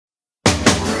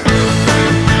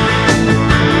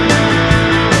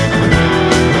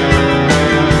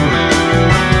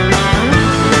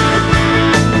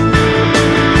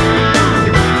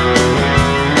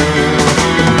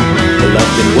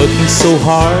so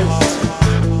hard,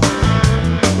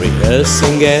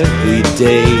 rehearsing every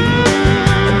day,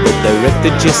 and the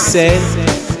director just said,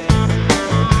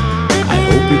 I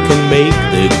hope you can make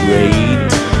the grade.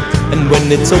 And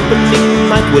when it's opening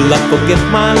night, will I forget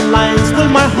my lines? Will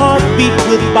my heart beat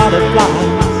with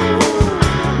butterflies?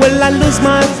 Will I lose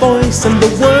my voice and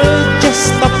the world just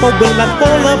stop? Or will I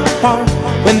fall apart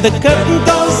when the curtain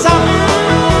goes up?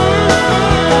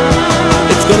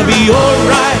 It's gonna be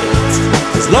alright,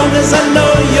 as long as I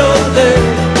know you're there,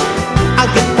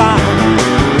 I'll get by.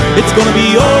 It's gonna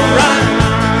be alright,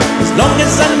 as long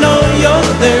as I know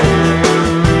you're there,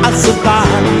 I'll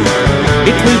survive.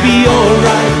 It will be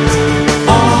alright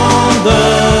on the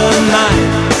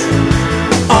night,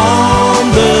 on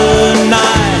the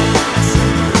night,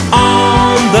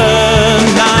 on the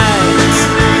night.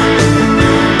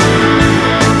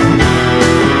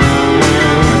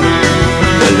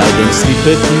 Well, I don't sleep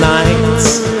at night.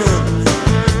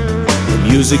 The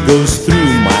music goes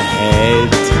through my head.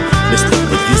 Mr.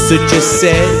 Producer just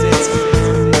said,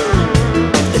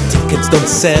 the tickets don't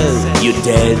sell, you're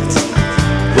dead.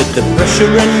 With the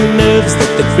pressure and nerves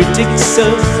that the critics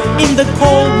serve in the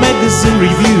cold magazine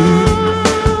review.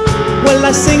 Well,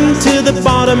 I sing to the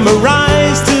bottom, I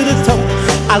rise to the top.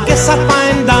 I guess I'll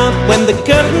find out when the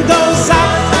curtain goes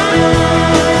up.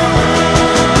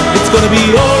 It's gonna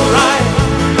be alright,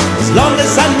 as long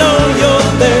as I know you're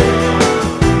there,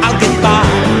 I'll get by.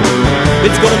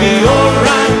 It's gonna be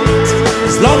alright,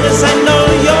 as long as I know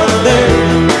you're there,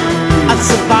 I'll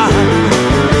survive.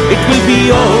 It will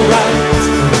be alright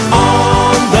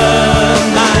on the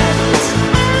night,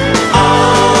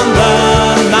 on the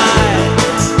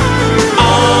night,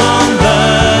 on the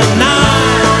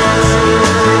night.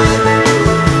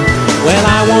 Well,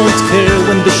 I won't care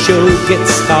when the show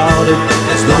gets started,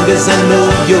 as long as I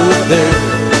know you're there.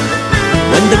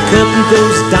 When the curtain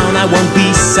goes down, I won't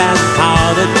be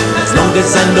sad-hearted, as long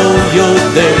as I know you're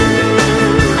there.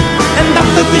 And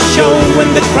after the show,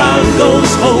 when the crowd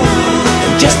goes home,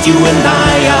 and just you and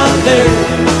I are there,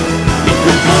 it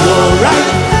will be alright,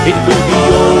 it will be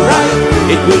alright,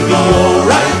 it will be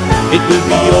alright, it will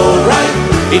be alright,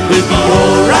 it will be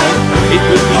alright, it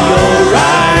will be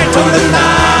alright on the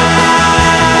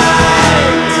night.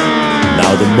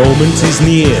 Now the moment is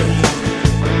near,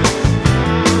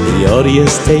 the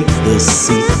audience takes the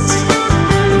seat,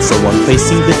 and so I'm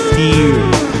facing the fear,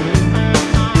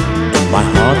 and my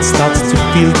heart starts to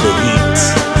feel the heat.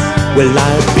 Will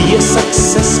I be a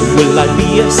success? Will I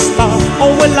be a star?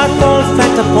 Or will I fall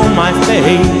flat upon my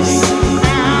face?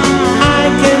 I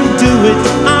can do it,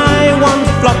 I won't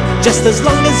flop, just as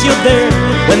long as you're there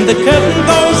when the curtain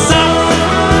goes up.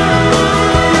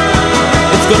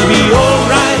 It's gonna be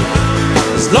alright,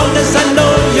 as long as I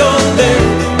know you're there,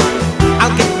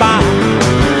 I'll get by.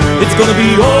 It's gonna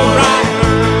be alright,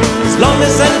 as long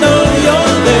as I know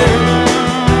you're there,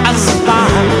 I'll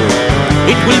survive.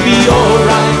 It will be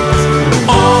alright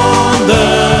on the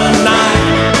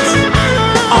night,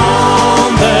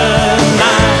 on the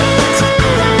night,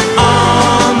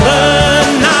 on the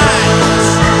night.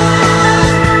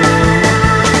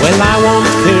 Well, I won't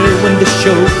care when the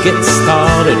show gets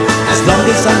started, as long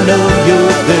as I know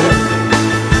you're there.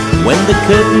 When the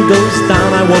curtain goes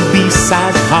down, I won't be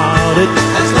sad-hearted,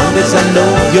 as long as I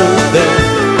know you're there.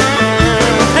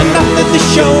 And after the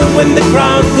show, when the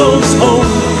crowd goes home,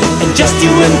 and just you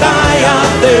and I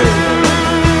are there,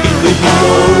 it will be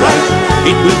alright,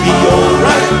 it will be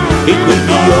alright, it will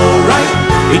be alright,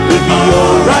 it will be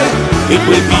alright, it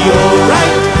will be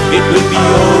alright, it will be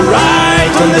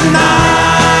alright on the night.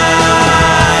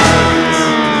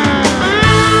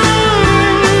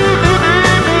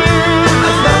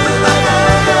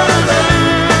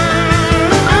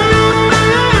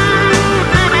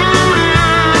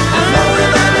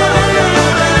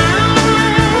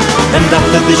 And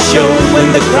after the show,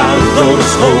 when the crowd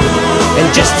goes home, and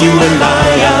just you and I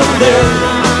are there,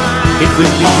 it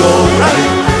will be alright,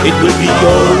 it will be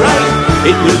alright,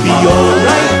 it will be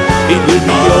alright, it will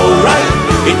be alright,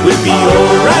 it will be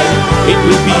alright, it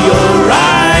will be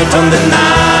alright on the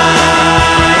night.